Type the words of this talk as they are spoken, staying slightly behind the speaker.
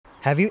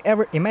Have you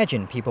ever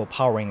imagined people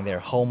powering their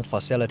home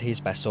facilities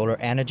by solar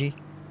energy?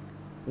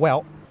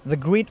 Well, the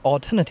Grid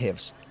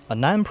Alternatives, a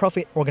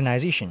non-profit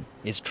organization,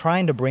 is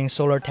trying to bring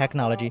solar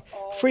technology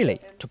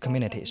freely to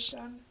communities.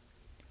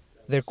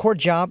 Their core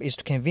job is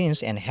to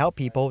convince and help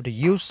people to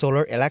use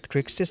solar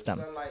electric system,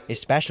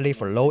 especially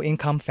for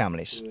low-income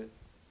families.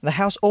 The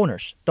house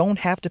owners don't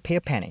have to pay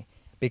a penny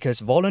because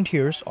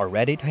volunteers are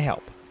ready to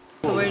help.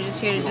 So we're just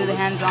here to do the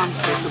hands-on. You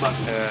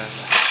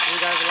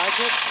guys like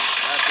it?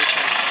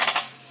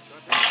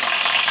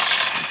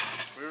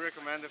 We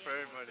recommend it for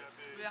everybody.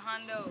 Rio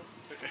Hondo.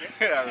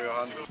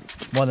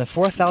 More than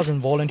 4,000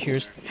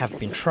 volunteers have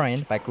been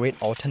trained by Grid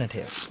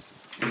Alternatives.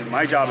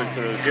 My job is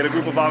to get a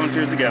group of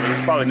volunteers together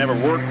who's probably never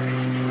worked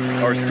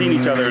or seen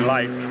each other in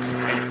life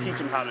and teach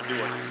them how to do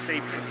it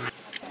safely,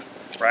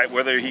 right?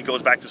 Whether he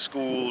goes back to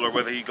school or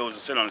whether he goes to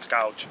sit on his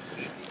couch,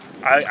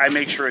 I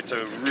make sure it's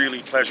a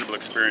really pleasurable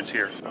experience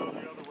here.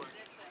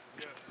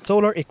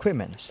 Solar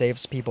equipment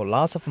saves people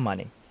lots of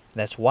money.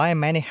 That's why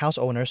many house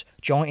owners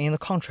join in the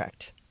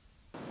contract.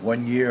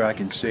 1 year I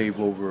can save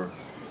over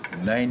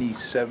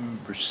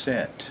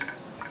 97%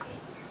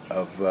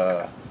 of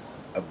the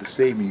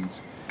savings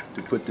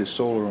to put this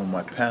solar on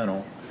my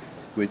panel,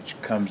 which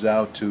comes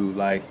out to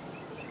like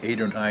 $8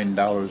 or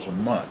 $9 a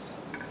month,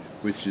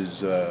 which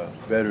is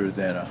better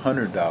than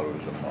 $100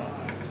 a month.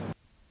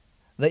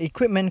 The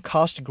equipment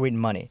costs Grid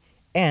money,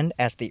 and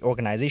as the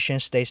organization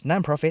stays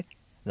nonprofit,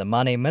 the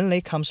money mainly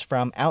comes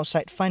from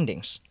outside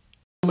fundings.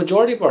 The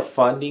majority of our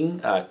funding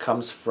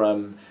comes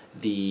from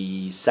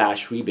the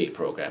SASH rebate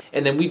program.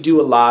 And then we do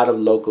a lot of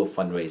local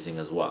fundraising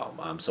as well.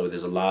 So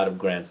there's a lot of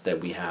grants that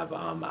we have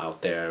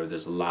out there.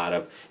 There's a lot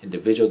of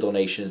individual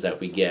donations that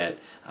we get.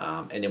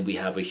 And then we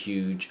have a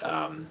huge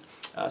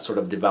sort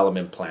of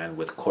development plan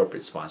with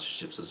corporate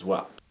sponsorships as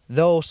well.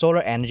 Though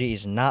solar energy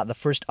is not the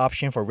first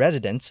option for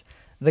residents,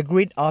 the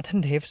Grid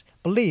Alternatives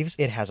believes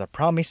it has a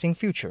promising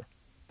future.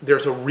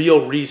 There's a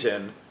real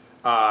reason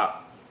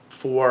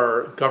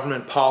for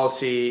government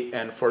policy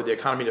and for the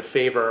economy to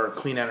favor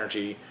clean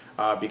energy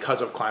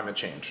because of climate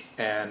change.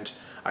 And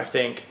I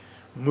think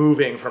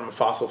moving from a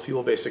fossil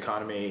fuel-based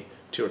economy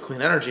to a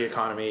clean energy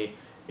economy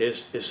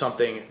is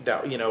something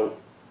that, you know,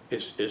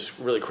 is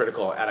really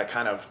critical at a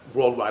kind of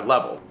worldwide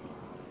level.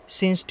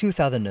 Since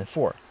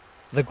 2004,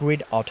 the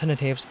Grid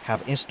Alternatives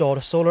have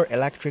installed solar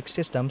electric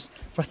systems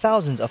for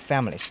thousands of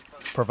families,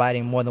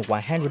 providing more than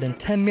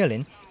 110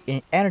 million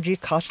in energy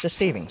cost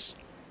savings.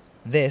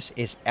 This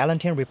is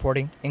Tian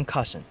reporting in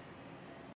Carson.